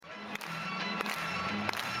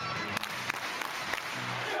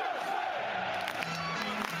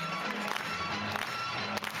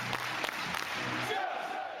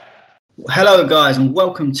Hello, guys, and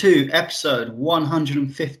welcome to episode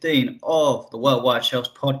 115 of the Worldwide Chelsea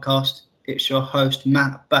podcast. It's your host,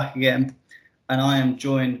 Matt, back again, and I am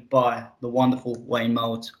joined by the wonderful Wayne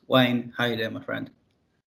Moulds. Wayne, how you doing, my friend?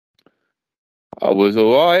 I was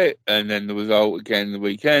all right, and then the result again the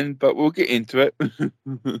weekend, but we'll get into it.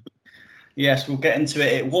 Yes, we'll get into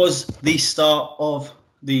it. It was the start of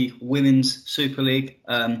the Women's Super League,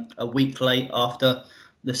 a week late after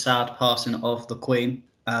the sad passing of the Queen.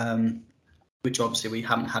 Which obviously we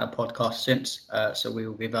haven't had a podcast since, so we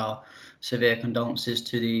will give our severe condolences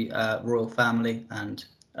to the royal family, and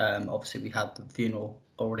obviously we had the funeral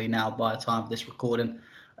already now by the time of this recording,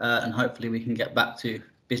 and hopefully we can get back to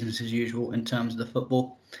business as usual in terms of the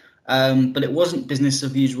football. But it wasn't business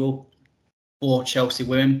as usual for Chelsea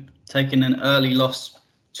women, taking an early loss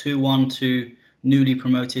 2-1 to newly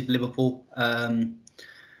promoted Liverpool.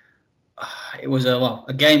 It was a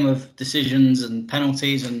game of decisions and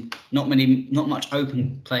penalties, and not much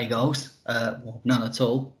open play goals, none at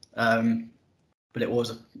all. But it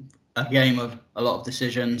was a game of a lot of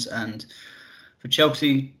decisions, and for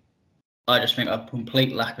Chelsea, I just think a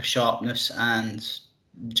complete lack of sharpness and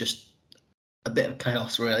just a bit of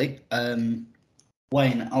chaos, really.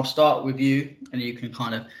 Wayne, I'll start with you, and you can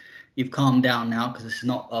you've calmed down now because it's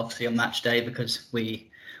not obviously a match day because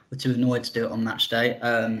we were too annoyed to do it on match day.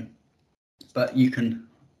 But you can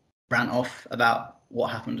rant off about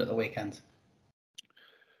what happened at the weekend.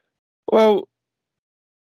 Well,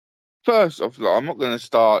 first off, I'm not going to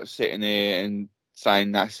start sitting here and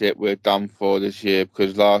saying that's it, we're done for this year,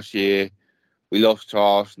 because last year we lost to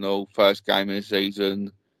Arsenal, first game of the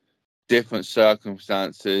season, different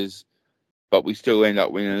circumstances, but we still end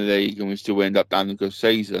up winning the league and we still end up having a good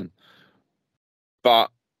season.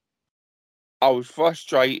 But I was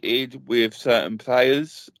frustrated with certain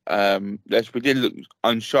players. Yes, we did look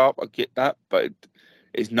unsharp, I get that, but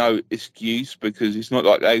it's no excuse because it's not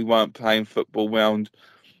like they weren't playing football round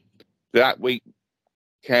that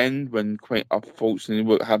weekend when Queen, unfortunately,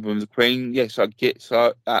 what happened with the Queen. Yes, I get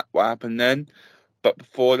that what happened then, but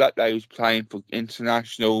before that, they was playing for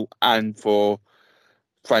international and for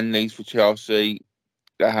friendlies for Chelsea.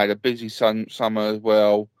 They had a busy summer as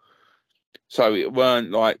well. So it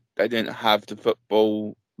weren't like they didn't have the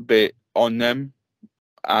football bit on them.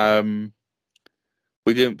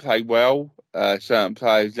 We didn't play well. Certain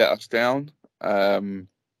players let us down. I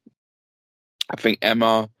think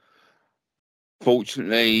Emma,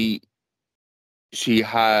 fortunately, she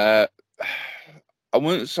had, I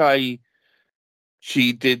wouldn't say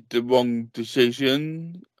she did the wrong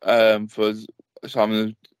decision for some of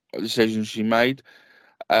the decisions she made.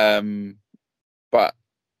 But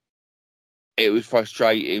it was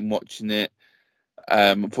frustrating watching it.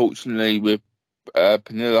 Unfortunately, with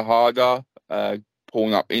Pernilla Harder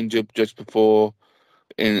pulling up injured just before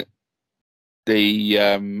in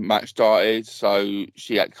the match started, so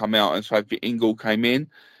she had to come out, and Sophie Ingle came in.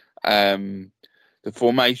 The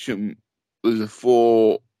formation was a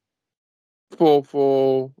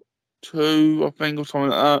 4-4-2, I think, or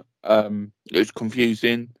something like that. It was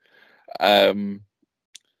confusing.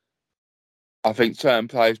 I think certain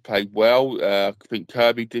players played well. I think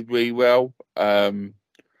Kirby did really well. I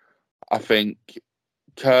think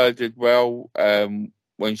Kerr did well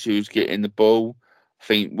when she was getting the ball. I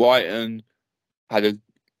think Whiten had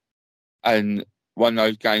one of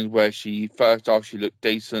those games where she first half she looked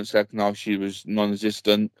decent, second half she was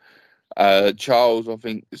non-existent. Charles, I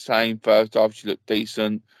think the same. First half she looked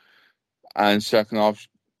decent, and second half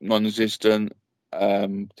non-existent.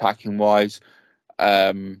 Attacking wise,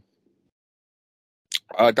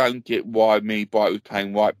 I don't get why Millie Bright was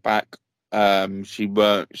playing right back.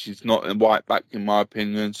 She's not a right back in my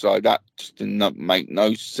opinion, so that just did not make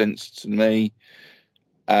no sense to me.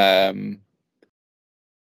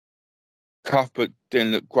 Cuthbert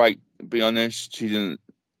didn't look great, to be honest. She didn't,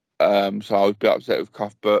 so I was a bit upset with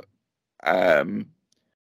Cuthbert.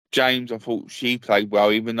 James, I thought she played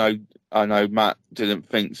well, even though I know Matt didn't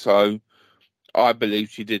think so. I believe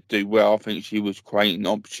she did do well. I think she was creating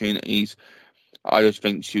opportunities. I just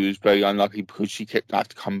think she was very unlucky because she kept having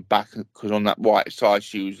to come back, because on that right side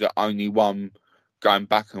she was the only one going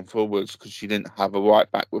back and forwards because she didn't have a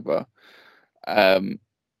right back with her.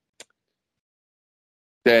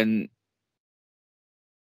 Then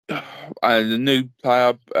the new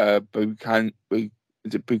player, Buchanan, is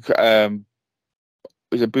it Buchanan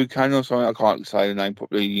or something? I can't say the name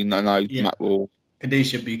properly. Yeah. Matt will.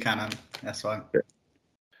 Khadijah Buchanan, that's right.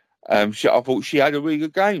 I thought she had a really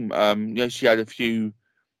good game. She had a few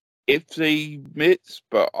iffy bits,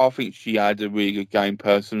 but I think she had a really good game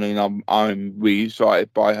personally, and I'm really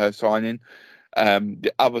excited by her signing.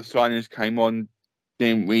 The other signings came on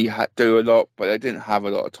didn't really do a lot, but they didn't have a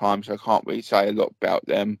lot of time, so I can't really say a lot about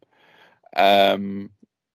them.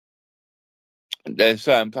 There's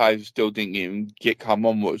certain players who still didn't even come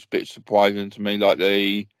on, which was a bit surprising to me, like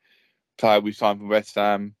the player we signed from West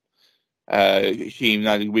Ham. She even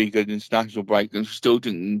had a really good international break and still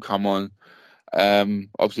didn't come on.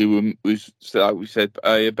 Obviously, like we said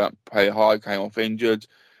earlier about Pay High came off injured.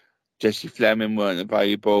 Jessie Fleming weren't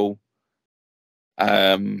available.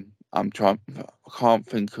 I can't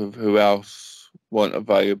think of who else weren't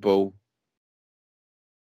available.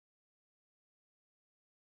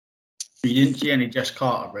 You didn't see any Jess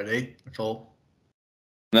Carter really at all?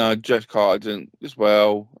 No, Jess Carter didn't as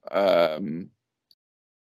well.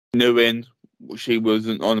 Nguyen, she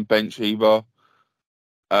wasn't on the bench either.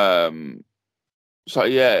 So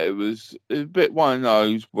yeah, it was a bit one of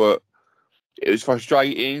those, but it was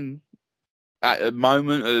frustrating. At the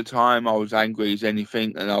moment, at the time, I was angry as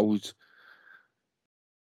anything,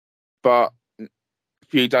 but a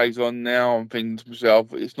few days on now, I'm thinking to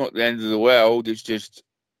myself, it's not the end of the world. It's just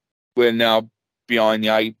we're now behind the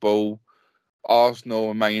 8 ball.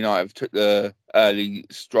 Arsenal and Man United have took the early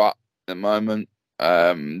strut at the moment,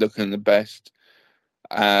 looking the best.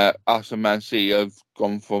 Us and Man City have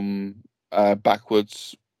gone from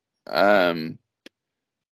backwards. But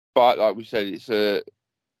like we said,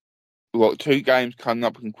 we've got 2 games coming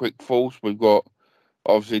up in quick force. We've got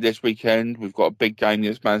obviously this weekend. We've got a big game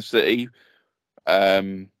against Man City.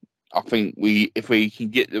 I think if we can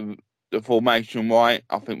get the formation right,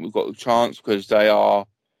 I think we've got a chance because they're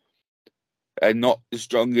not the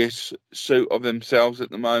strongest suit of themselves at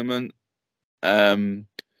the moment. And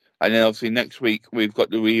then obviously next week we've got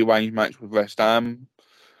the rearranged match with West Ham.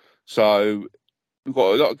 So we've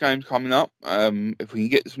got a lot of games coming up. If we can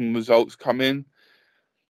get some results coming,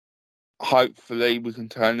 hopefully we can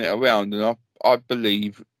turn it around, and I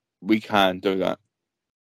believe we can do that.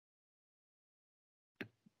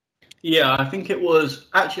 Yeah, I think it was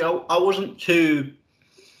actually. I wasn't too.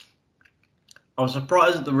 I was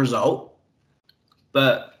surprised at the result,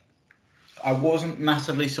 but I wasn't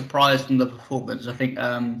massively surprised in the performance. I think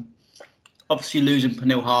obviously losing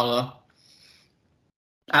Pernille Harder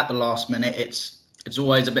at the last minute, it's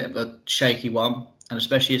always a bit of a shaky one, and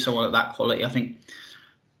especially someone of that quality. I think,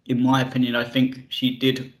 in my opinion, I think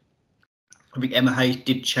Emma Hayes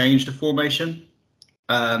did change the formation.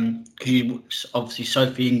 Because obviously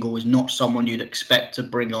Sophie Ingle is not someone you'd expect to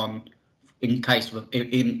bring on in replacement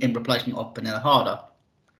of Pernille Harder.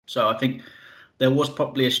 So I think there was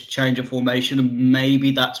probably a change of formation, and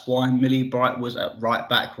maybe that's why Millie Bright was at right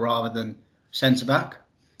back rather than centre back,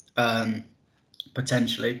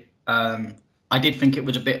 potentially. I did think it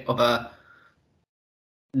was a bit of a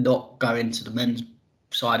not going to the men's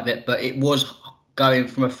side of it, but it was going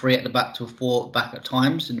from a 3 at the back to a 4 at the back at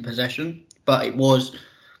times in the possession. But it was,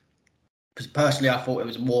 because personally I thought it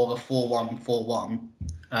was more of a 4-1-4-1.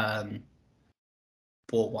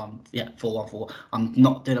 4-1, yeah, 4-1-4. I'm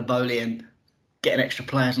not doing a Bowley and getting extra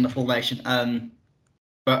players in the formation.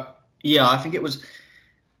 But yeah, I think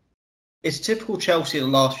it's typical Chelsea in the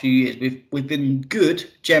last few years. We've been good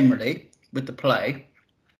generally with the play,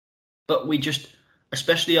 but we just,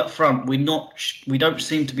 especially up front, we don't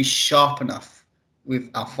seem to be sharp enough with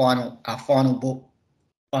our final ball.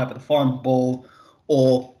 Either the final ball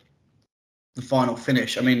or the final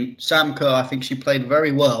finish. I mean, Sam Kerr, I think she played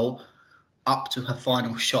very well up to her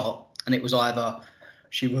final shot, and it was either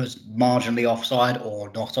she was marginally offside or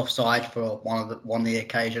not offside for one of the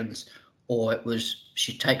occasions, or it was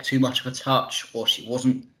she'd take too much of a touch, or she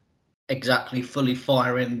wasn't exactly fully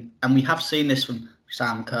firing. And we have seen this from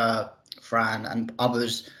Sam Kerr, Fran, and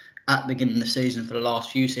others at the beginning of the season. For the last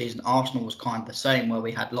few seasons, Arsenal was kind of the same, where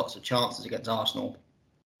we had lots of chances against Arsenal,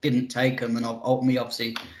 didn't take them, and ultimately,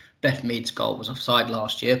 obviously, Beth Mead's goal was offside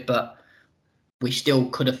last year, but we still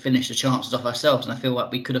could have finished the chances off ourselves, and I feel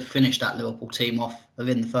like we could have finished that Liverpool team off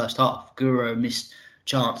within the first half. Guro missed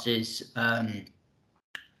chances.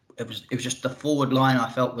 It was just the forward line I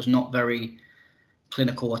felt was not very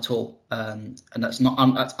clinical at all, and that's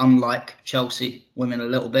unlike Chelsea women a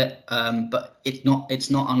little bit, but it's not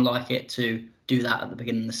unlike it to do that at the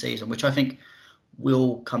beginning of the season, which I think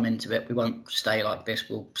we'll come into it. We won't stay like this.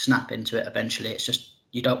 We'll snap into it eventually. It's just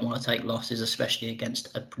you don't want to take losses, especially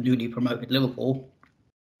against a newly promoted Liverpool,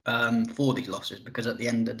 for these losses, because at the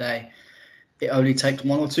end of the day, it only takes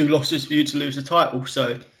 1 or 2 losses for you to lose the title.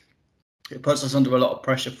 So it puts us under a lot of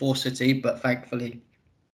pressure for City, but thankfully,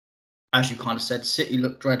 as you kind of said, City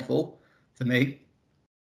looked dreadful for me,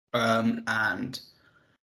 and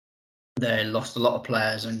they lost a lot of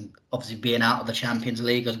players, and obviously being out of the Champions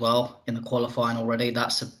League as well in the qualifying already,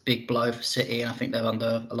 that's a big blow for City, and I think they're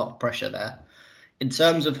under a lot of pressure there. in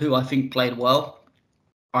terms of who I think played well,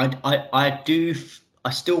 I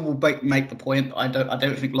still will make the point. I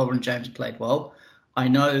don't think Lauren James played well. I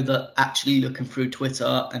know that actually looking through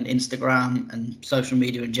Twitter and Instagram and social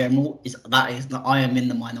media in general is that I am in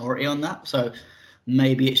the minority on that. So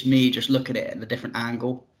maybe it's me just looking at it at a different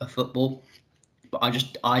angle of football. But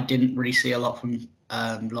I didn't really see a lot from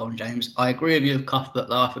Lauren James. I agree with you with Cuthbert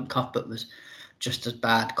though. I think Cuthbert was just as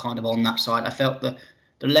bad kind of on that side. I felt the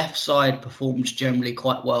left side performed generally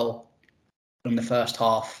quite well in the first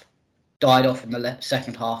half, died off in the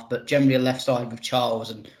second half, but generally a left side with Charles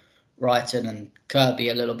and Wrighton and Kirby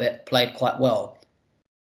a little bit played quite well.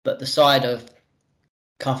 But the side of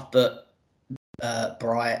Cuthbert,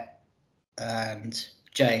 Bright and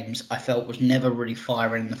James, I felt was never really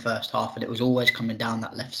firing in the first half, and it was always coming down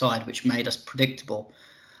that left side, which made us predictable.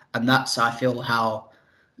 And that's, I feel, how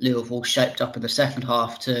Liverpool shaped up in the second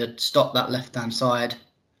half to stop that left-hand side,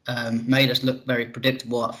 made us look very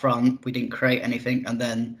predictable up front. We didn't create anything, and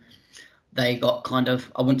then they got kind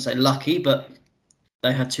of, I wouldn't say lucky, but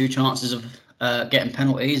they had 2 chances of getting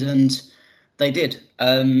penalties, and they did.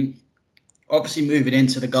 Obviously, moving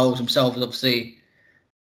into the goals themselves, obviously,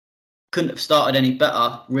 couldn't have started any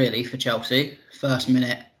better, really, for Chelsea. First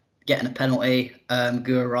minute, getting a penalty,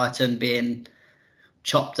 Guru Wrighton being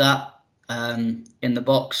chopped at in the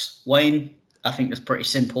box. Wayne, I think it's pretty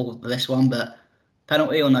simple, this one, but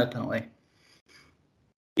penalty or no penalty?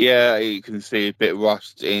 Yeah, you can see a bit of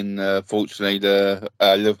rust in, fortunately, the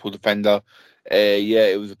Liverpool defender. Yeah,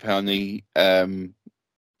 it was a penalty. Dead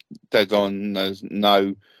on. There's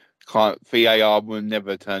no... VAR would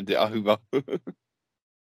never turned it over.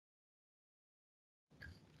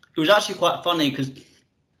 It was actually quite funny because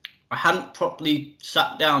I hadn't properly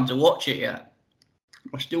sat down to watch it yet.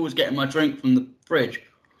 I still was getting my drink from the fridge,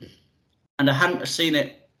 and I hadn't seen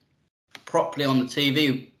it properly on the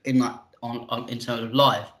TV in terms of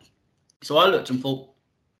live. So I looked and thought,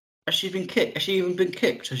 has she been kicked? Has she even been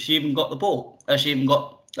kicked? Has she even got the ball? Has she even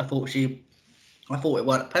got? I thought it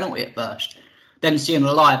weren't a penalty at first. Then seeing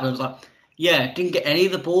it live, I was like, yeah, didn't get any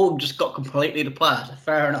of the ball, just got completely the player. So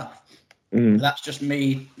fair enough. That's just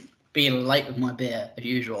me being late with my beer as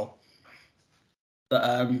usual.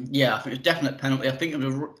 But yeah, I think it's a definite penalty. I think it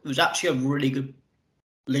was actually a really good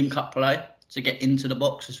link-up play to get into the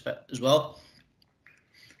box as well.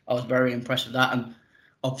 I was very impressed with that, and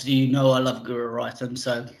obviously I love Guru Wrighton,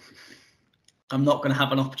 so I'm not going to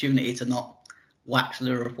have an opportunity to not wax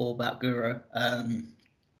Liverpool about Guru. And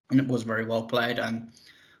it was very well played. And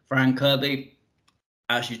Fran Kirby,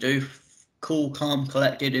 as you do, cool, calm,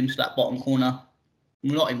 collected into that bottom corner.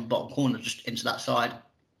 Well, not even bottom corner, just into that side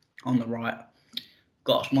on the right.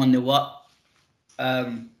 Got us 1-0 up.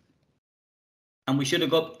 And we should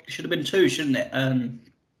have been 2, shouldn't it?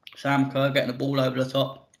 Sam Kerr getting the ball over the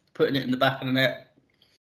top, putting it in the back of the net.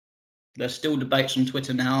 There's still debates on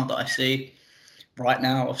Twitter now that I see right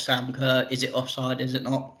now of Sam Kerr. Is it offside? Is it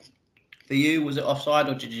not? For you, was it offside,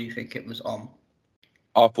 or did you think it was on?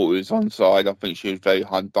 I thought it was onside. I think she was very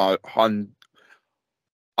hard done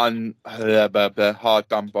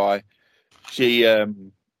by. She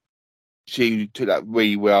took that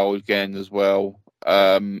really well again as well.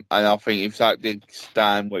 And I think if that did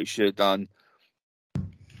stand what it should have done,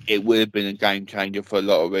 it would have been a game changer for a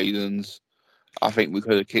lot of reasons. I think we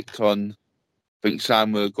could have kicked on. I think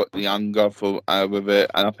Sam would have got the younger with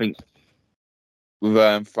it, and I think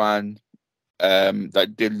with Fran,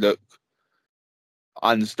 that did look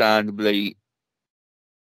understandably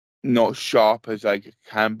not sharp as they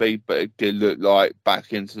can be, but it did look like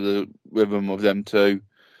back into the rhythm of them two.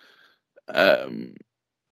 It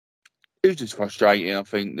was just frustrating. I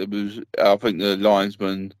think the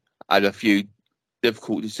linesman had a few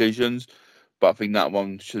difficult decisions, but I think that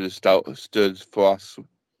one should have stood for us.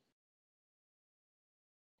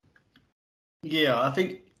 Yeah, I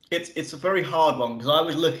think it's a very hard one because I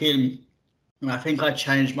was looking, and I think I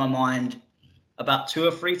changed my mind about 2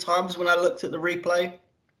 or 3 times when I looked at the replay.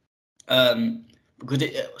 Because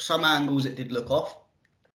some angles it did look off,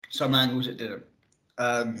 some angles it didn't.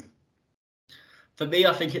 For me,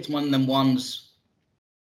 I think it's one of them ones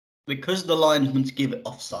because the linesmen give it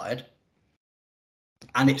offside,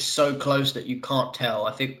 and it's so close that you can't tell.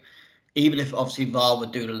 I think even if obviously VAR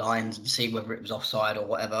would do the lines and see whether it was offside or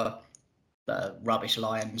whatever, rubbish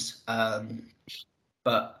lines.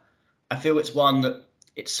 But I feel it's one that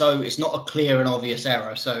it's not a clear and obvious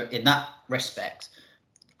error. So in that respect,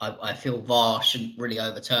 I feel VAR shouldn't really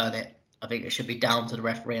overturn it. I think it should be down to the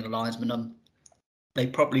referee and the linesman. And they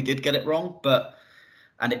probably did get it wrong,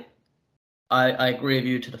 I agree with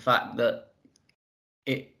you to the fact that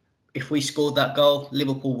if we scored that goal,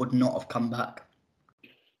 Liverpool would not have come back.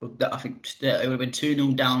 I think it would have been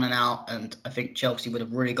 2-0 down and out, and I think Chelsea would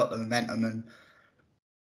have really got the momentum and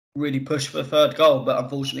really pushed for the third goal, but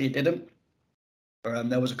unfortunately it didn't.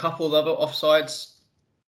 There was a couple of other offsides,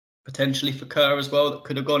 potentially for Kerr as well, that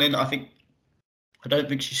could have gone in. I don't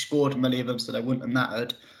think she scored many of them, so they wouldn't have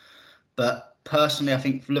mattered. But personally, I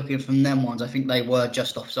think looking from them ones, I think they were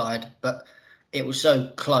just offside. But it was so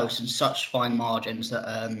close and such fine margins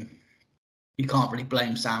that you can't really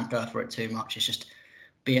blame Sam Kerr for it too much. It's just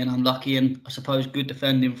being unlucky and, I suppose, good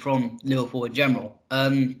defending from Liverpool in general.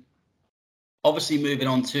 Obviously, moving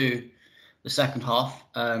on to the second half,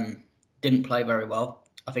 didn't play very well.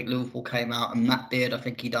 I think Liverpool came out, and Matt Beard, I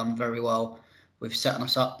think he done very well with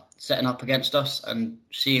setting up against us and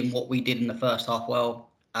seeing what we did in the first half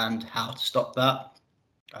well and how to stop that.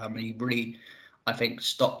 He really, I think,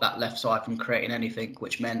 stopped that left side from creating anything,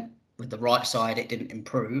 which meant with the right side it didn't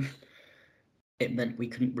improve. It meant we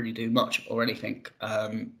couldn't really do much or anything,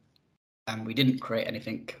 and we didn't create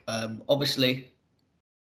anything. Obviously,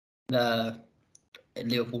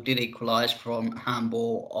 Liverpool did equalise from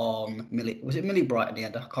handball on Millie. Was it Millie Bright in the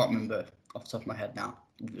end? I can't remember off the top of my head now.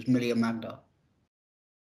 It was Millie and Magda.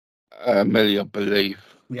 Millie, I believe.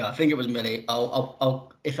 Yeah, I think it was Millie.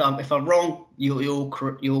 I'll if I'm wrong, you'll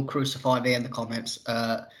crucify me in the comments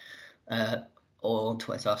or on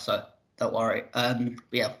Twitter. So don't worry.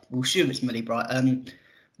 Yeah, we'll assume it's Millie Bright.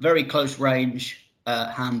 Very close range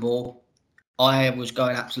handball. I was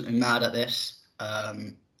going absolutely mad at this.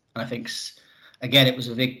 And I think again it was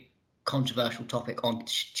a big controversial topic on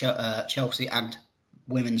Chelsea and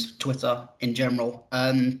women's Twitter in general.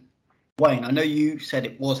 Wayne, I know you said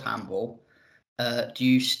it was handball. Do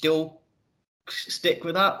you still stick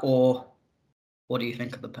with that, or what do you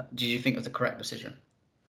think of do you think of the correct decision?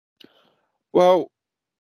 Well,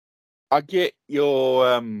 I get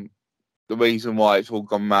your the reason why it's all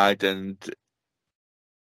gone mad, and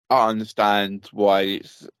I understand why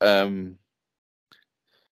it's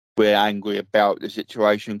we're angry about the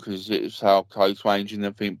situation because it's how close range and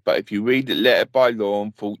everything. But if you read it letter by law,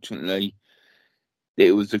 unfortunately,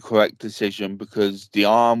 it was the correct decision because the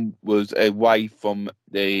arm was away from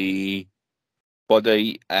the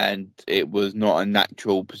body and it was not a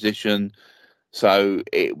natural position. So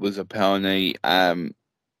it was a penalty,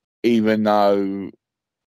 even though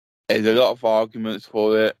there's a lot of arguments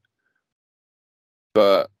for it.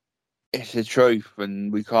 But it's the truth,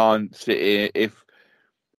 and we can't sit here. If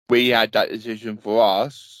we had that decision for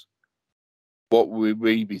us, what would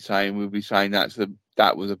we be saying? We'd be saying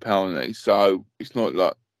that was a penalty. So it's not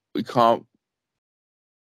like we can't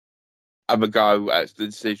have a go at the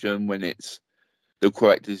decision when it's the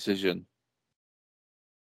correct decision.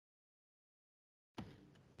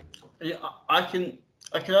 Yeah, I can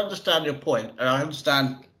understand your point, and I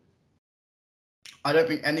understand. I don't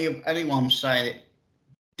think anyone's saying it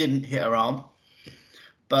didn't hit her arm,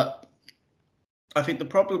 but I think the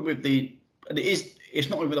problem with it's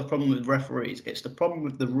not even the problem with referees, it's the problem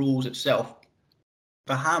with the rules itself.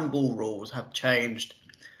 The handball rules have changed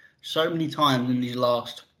so many times in these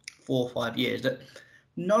last 4 or 5 years that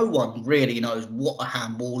no one really knows what a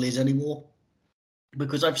handball is anymore.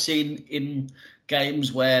 Because I've seen in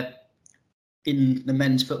games where in the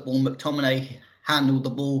men's football, McTominay handled the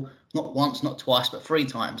ball not once, not twice, but 3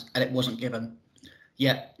 times, and it wasn't given.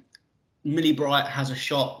 Yet Millie Bright has a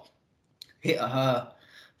shot hit at her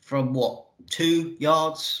from 2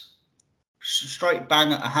 yards, straight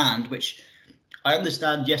bang at her hand, which I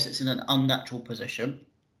understand. Yes, it's in an unnatural position,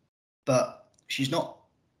 but she's not,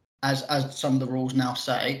 as some of the rules now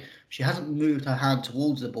say, she hasn't moved her hand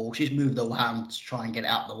towards the ball. She's moved her hand to try and get it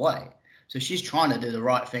out of the way. So she's trying to do the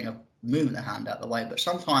right thing of moving the hand out of the way. But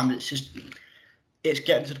sometimes it's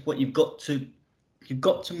getting to the point you've got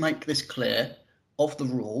to make this clear of the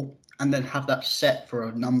rule and then have that set for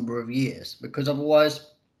a number of years, because otherwise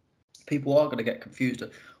people are going to get confused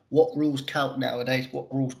of what rules count nowadays,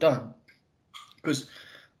 what rules don't. Because,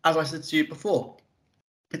 as I said to you before,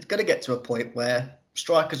 it's going to get to a point where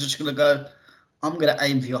strikers are just going to go, I'm going to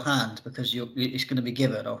aim for your hand because it's going to be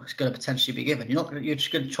given, or it's going to potentially be given. You're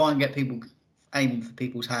just going to try and get people aiming for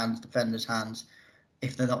people's hands, defenders' hands,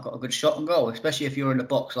 if they've not got a good shot on goal, especially if you're in a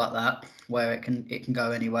box like that where it can go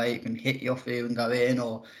anyway. It can hit you off you and go in,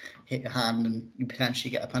 or hit your hand and you potentially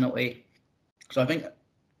get a penalty. So I think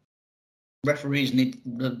referees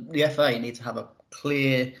the FA need to have a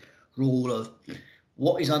clear rule of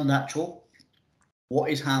what is unnatural, what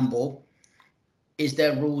is handball. Is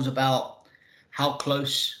there rules about how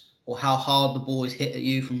close or how hard the ball is hit at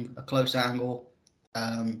you from a close angle?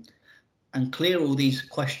 And clear all these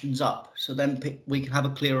questions up, so then we can have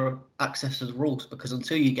a clearer access to the rules, because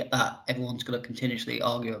until you get that, everyone's going to continuously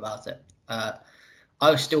argue about it.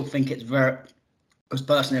 I still think it's very, because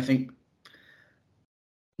personally I think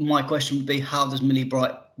my question would be, how does Millie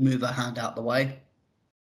Bright move her hand out the way?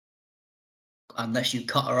 Unless you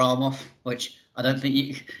cut her arm off, which I don't think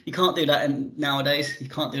you can't do that nowadays. You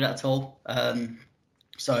can't do that at all.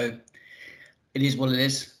 So it is what it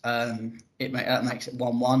is. That makes it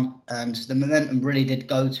 1-1, and the momentum really did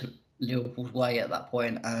go to Liverpool's way at that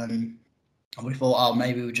point. And we thought,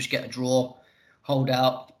 maybe we'll just get a draw, hold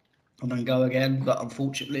out, and then go again. But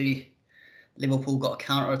unfortunately, Liverpool got a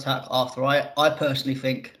counter attack after. I personally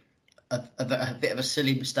think a bit of a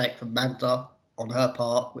silly mistake from Magda on her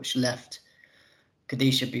part, which left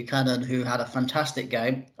Khadijah Buchanan, who had a fantastic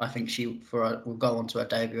game. I think we'll go on to her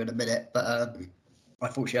debut in a minute, but I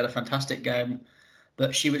thought she had a fantastic game.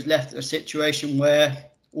 But she was left in a situation where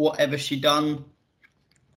whatever she'd done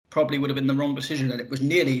probably would have been the wrong decision, and it was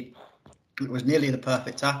nearly the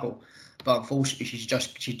perfect tackle. But unfortunately, she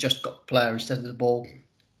just got the player instead of the ball,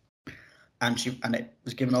 and it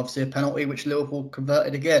was given obviously a penalty, which Liverpool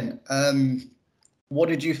converted again. What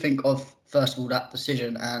did you think of, first of all, that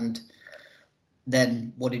decision, and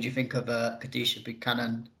then what did you think of Khadijah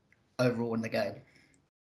Buchanan overall in the game?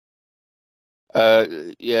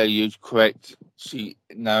 Yeah, you're correct. She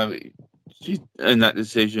in that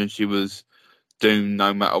decision, she was doomed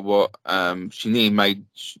no matter what. She nearly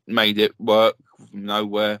made it work from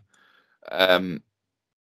nowhere.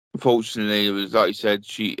 Unfortunately, it was like you said,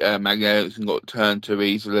 Maggie Eriksson got turned too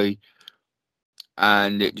easily,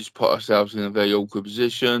 and it just put ourselves in a very awkward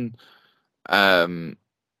position.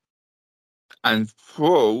 And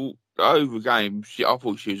through the over game, I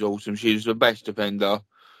thought she was awesome. She was the best defender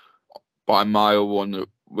by a mile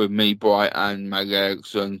with me, Bright, and Maggie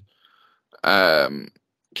Eriksson. The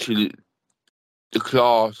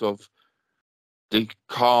class of the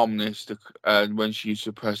calmness, when she used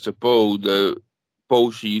to press the ball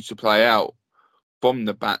she used to play out from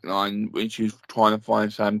the back line when she was trying to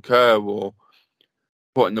find Sam Kerr, or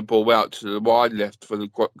putting the ball out to the wide left for the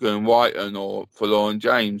Glenn Whiten or for Lauren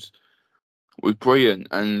James, was brilliant.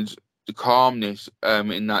 And the calmness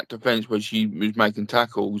in that defence, where she was making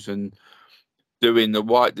tackles and doing the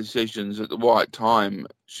right decisions at the right time,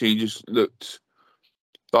 she just looked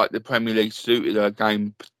like the Premier League suited her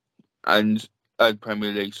game, and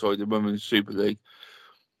the Women's Super League.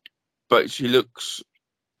 But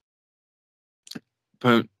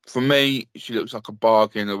for me, she looks like a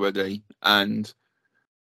bargain already, and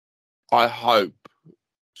I hope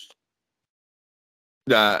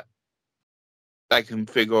that they can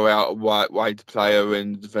figure out a right way to play her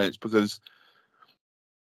in the defence, because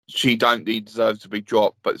she don't deserve to be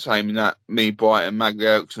dropped. But same in that, me, Bright, and Maggie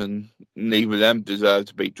Eriksson, neither of them deserve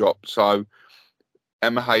to be dropped. So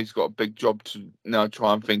Emma Hayes got a big job to now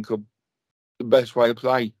try and think of the best way to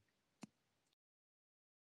play.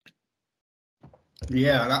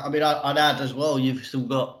 Yeah, I mean, I'd add as well, you've still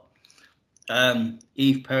got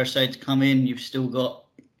Eve Perisset to come in. You've still got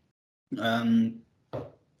Newen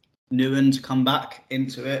to come back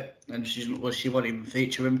into it, and she won't even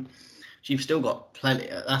feature him. You've still got plenty.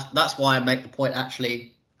 That's why I make the point,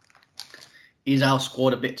 actually, is our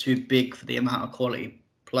squad a bit too big for the amount of quality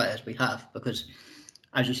players we have? Because,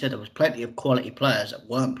 as you said, there was plenty of quality players that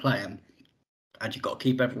weren't playing, and you've got to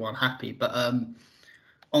keep everyone happy. But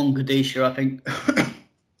on Khadijah,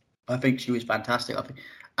 I think she was fantastic. I think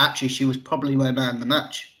actually she was probably my man of the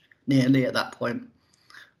match, nearly at that point.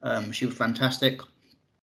 She was fantastic.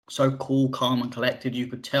 So cool, calm and collected. You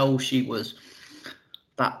could tell she was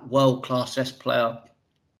that world-class player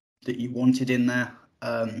that you wanted in there.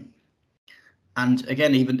 And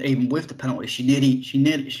again, even with the penalty, she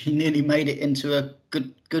nearly made it into a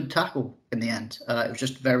good tackle in the end. It was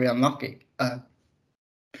just very unlucky, and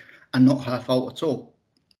not her fault at all.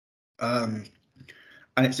 And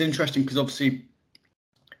it's interesting because obviously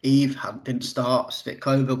Eve didn't start.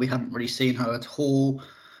 Svitkova, we haven't really seen her at all.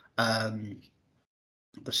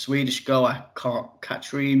 The Swedish girl,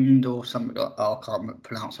 Katrin or something, I can't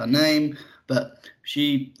pronounce her name, but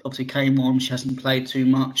she obviously came on. She hasn't played too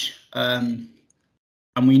much, and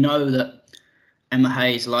we know that Emma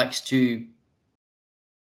Hayes likes to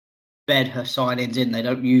bed her signings in. They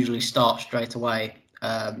don't usually start straight away,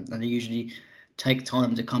 and they usually take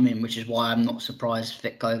time to come in, which is why I'm not surprised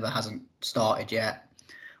Svitkova hasn't started yet.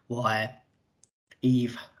 Why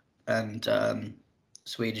Eve and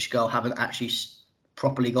Swedish girl haven't actually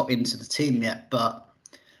properly got into the team yet, but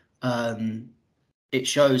it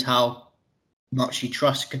shows how much she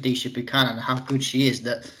trusts Khadijah Buchanan and how good she is,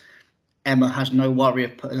 that Emma has no worry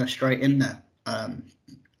of putting her straight in there and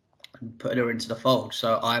putting her into the fold.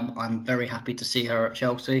 So I'm very happy to see her at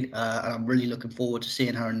Chelsea, and I'm really looking forward to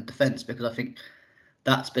seeing her in defence, because I think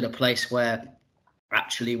that's been a place where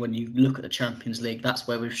actually, when you look at the Champions League, that's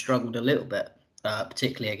where we've struggled a little bit,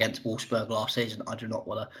 particularly against Wolfsburg last season. I do not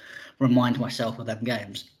want to remind myself of them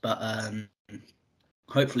games, but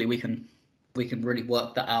hopefully we can really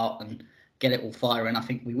work that out and get it all firing. I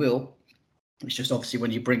think we will. It's just obviously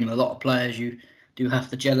when you bring in a lot of players, you do have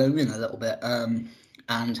to gel them in a little bit.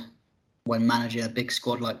 And when managing a big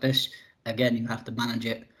squad like this, again, you have to manage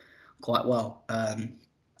it quite well.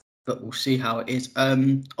 But we'll see how it is.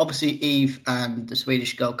 Obviously, Eve and the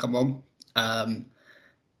Swedish girl come on.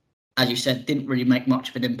 As you said, didn't really make much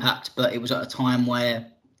of an impact, but it was at a time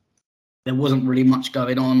where there wasn't really much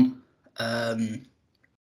going on. And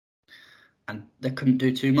they couldn't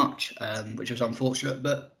do too much, which was unfortunate.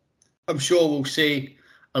 But I'm sure we'll see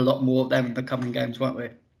a lot more of them in the coming games, won't we?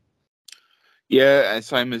 Yeah, and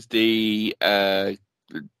same as the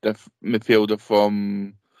midfielder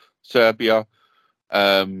from Serbia.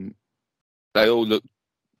 They all look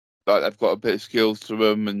like they've got a bit of skills to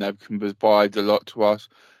them, and they can provide a lot to us.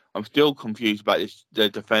 I'm still confused about the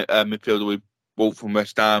midfielder we bought from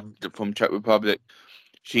West Ham, from Czech Republic.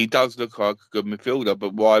 She does look like a good midfielder,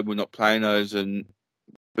 but why we're not playing her as an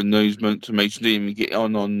bemusement to me? She didn't even get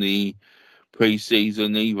on the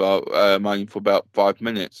pre-season either, only for about 5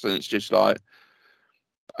 minutes, and it's just like,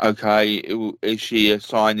 okay, is she a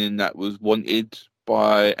signing that was wanted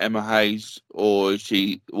by Emma Hayes, or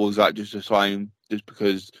was that just a signing just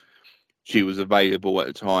because she was available at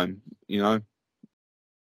the time? You know.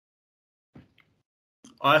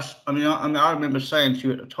 I remember saying to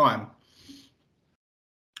you at the time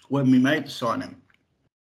when we made the signing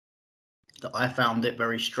that I found it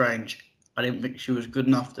very strange. I didn't think she was good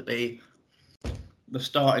enough to be the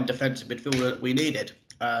starting defensive midfielder that we needed.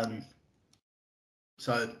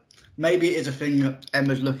 So maybe it is a thing that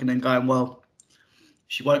Emma's looking and going, well,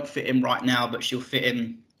 she won't fit in right now, but she'll fit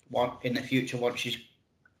in the future once she's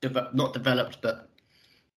not developed, but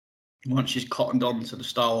once she's cottoned on to the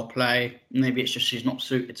style of play. Maybe it's just she's not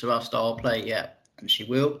suited to our style of play yet, and she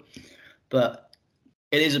will. But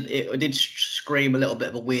it did scream a little bit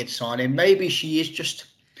of a weird signing. Maybe she is just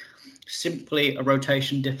simply a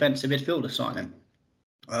rotation defensive midfielder signing.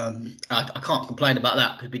 I can't complain about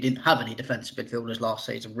that because we didn't have any defensive midfielders last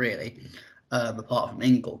season, really, apart from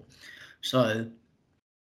Ingle. So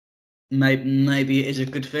maybe it is a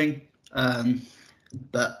good thing,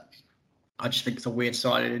 but I just think it's a weird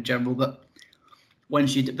signing in general. But when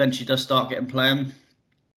she eventually does start getting playing,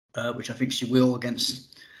 which I think she will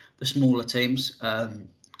against the smaller teams. I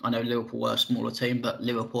know Liverpool were a smaller team, but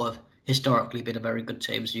Liverpool have historically been a very good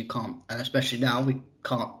team, so you can't, and especially now, we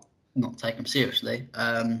can't not take them seriously.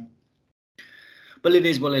 But it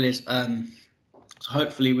is what it is. So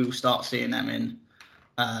hopefully we will start seeing them in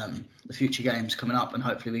the future games coming up, and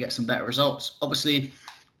hopefully we get some better results. Obviously,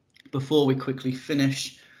 before we quickly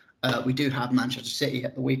finish, we do have Manchester City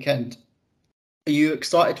at the weekend. Are you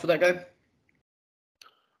excited for that game?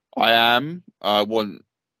 I am. I want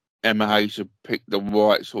Emma Hayes to pick the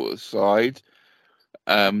right sort of side.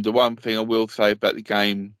 The one thing I will say about the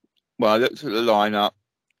game, when I looked at the lineup,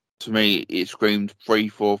 to me it screamed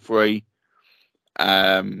 3-4-3,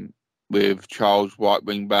 with Charles right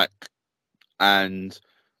wing back and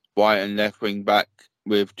right and left wing back,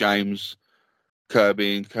 with James,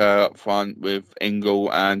 Kirby and Kerr up front, with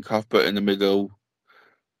Ingle and Cuthbert in the middle.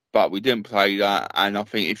 But we didn't play that, and I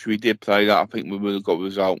think if we did play that, I think we would have got a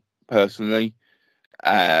result, personally.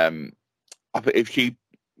 I think if she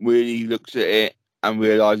really looks at it and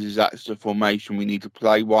realises that's the formation we need to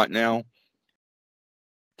play right now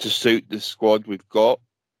to suit the squad we've got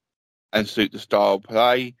and suit the style of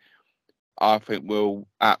play, I think we'll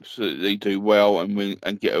absolutely do well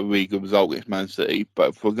and get a really good result against Man City. But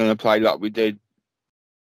if we're going to play like we did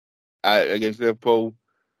against Liverpool,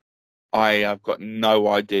 I have got no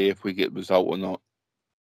idea if we get the result or not.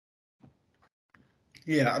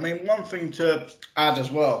 Yeah, I mean, one thing to add as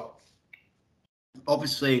well.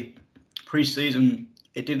 Obviously, pre-season,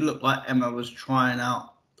 it did look like Emma was trying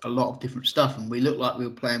out a lot of different stuff, and we looked like we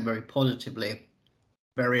were playing very positively,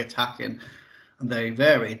 very attacking, and very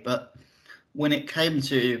varied. But when it came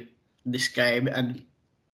to this game, and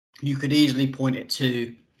you could easily point it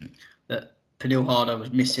to that Pernille Harder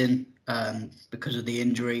was missing because of the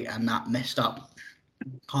injury, and that messed up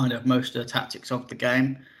kind of most of the tactics of the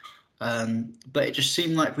game. But it just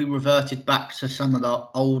seemed like we reverted back to some of the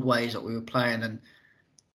old ways that we were playing, and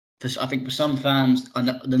I think for some fans, and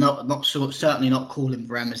they're not certainly not calling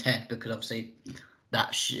for Emma's head, because obviously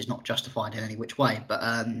that is not justified in any which way. But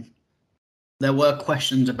there were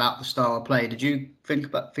questions about the style of play. Did you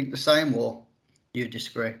think the same, or do you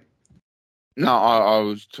disagree? No, I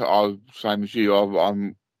was same as you.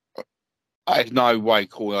 I had no way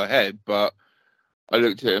calling ahead, but I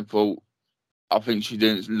looked at it and thought, I think she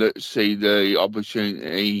didn't see the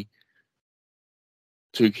opportunity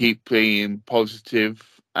to keep being positive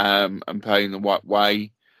and playing the right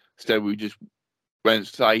way. Instead, we just went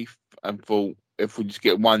safe and thought if we just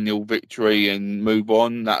get 1-0 victory and move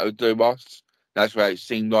on, that would do us. That's what it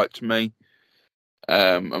seemed like to me.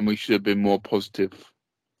 And we should have been more positive.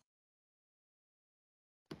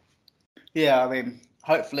 Yeah, I mean,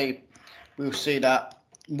 hopefully we'll see that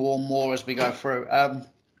more and more as we go through.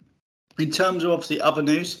 In terms of obviously other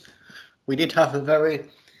news, we did have a very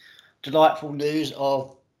delightful news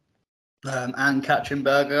of Anne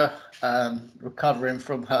Katzenberger recovering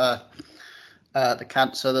from her the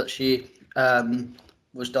cancer that she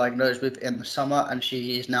was diagnosed with in the summer, and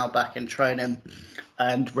she is now back in training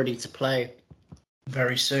and ready to play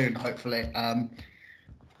very soon, hopefully.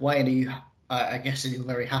 Wayne, I guess you're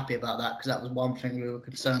very happy about that, because that was one thing we were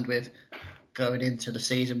concerned with going into the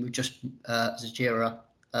season with just Zajira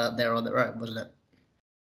there on their own, wasn't it?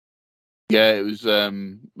 Yeah, it was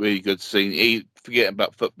really good to see. Forgetting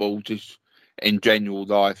about football, just in general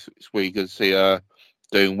life, it's really good to see her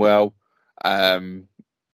doing well. And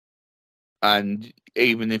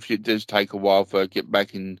even if it does take a while for her to get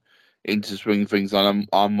back into swinging things on,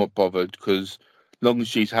 I'm not bothered, because as long as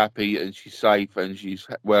she's happy and she's safe and she's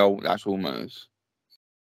well, that's all matters.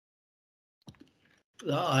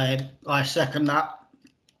 I second that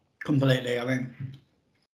completely. I mean,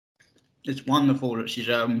 it's wonderful that she's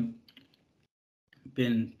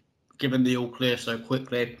been given the all clear so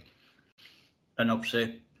quickly, and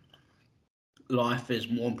obviously life is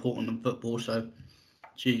more important than football, so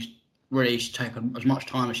she's taken as much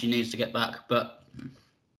time as she needs to get back. But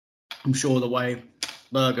I'm sure the way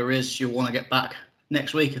Berger is, she'll want to get back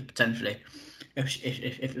next week potentially, if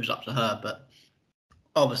it was up to her. But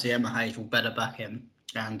obviously Emma Hayes will better back him,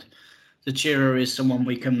 and Zachira is someone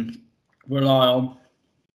we can rely on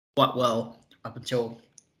quite well up until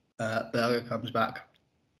Berger comes back.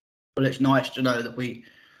 But it's nice to know that we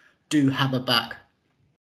do have her back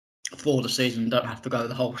for the season, don't have to go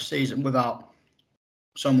the whole season without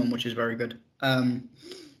someone, which is very good.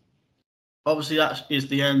 Obviously, that is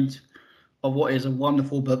the end of what is a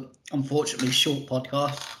wonderful but unfortunately short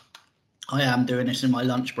podcast. I am doing this in my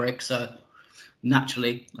lunch break, so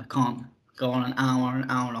naturally I can't go on an hour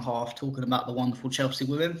and a half talking about the wonderful Chelsea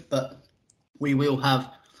women, but we will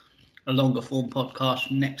have a longer form podcast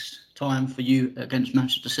next time for you against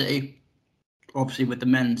Manchester City, obviously with the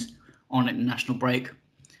men's on international break.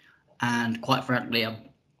 And quite frankly, I'm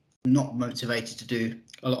not motivated to do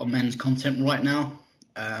a lot of men's content right now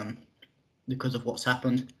because of what's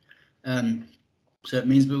happened. So it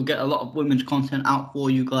means we'll get a lot of women's content out for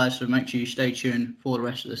you guys, so make sure you stay tuned for the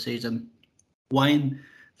rest of the season. Wayne,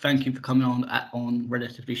 thank you for coming on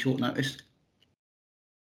relatively short notice.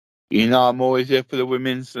 You know, I'm always here for the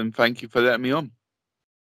women's, and thank you for letting me on.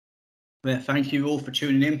 Yeah, thank you all for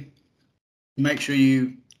tuning in. Make sure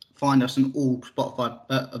you find us on all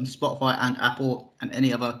Spotify and Apple and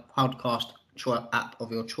any other podcast app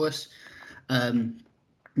of your choice.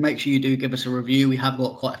 Make sure you do give us a review. We have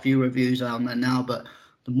got quite a few reviews on there now, but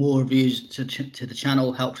the more reviews to the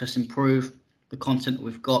channel helps us improve the content that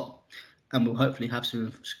we've got, and we'll hopefully have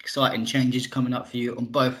some exciting changes coming up for you on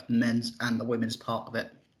both the men's and the women's part of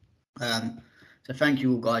it. So thank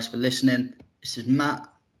you all guys for listening. This is Matt,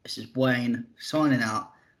 this is Wayne signing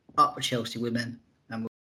out. Up the Chelsea women.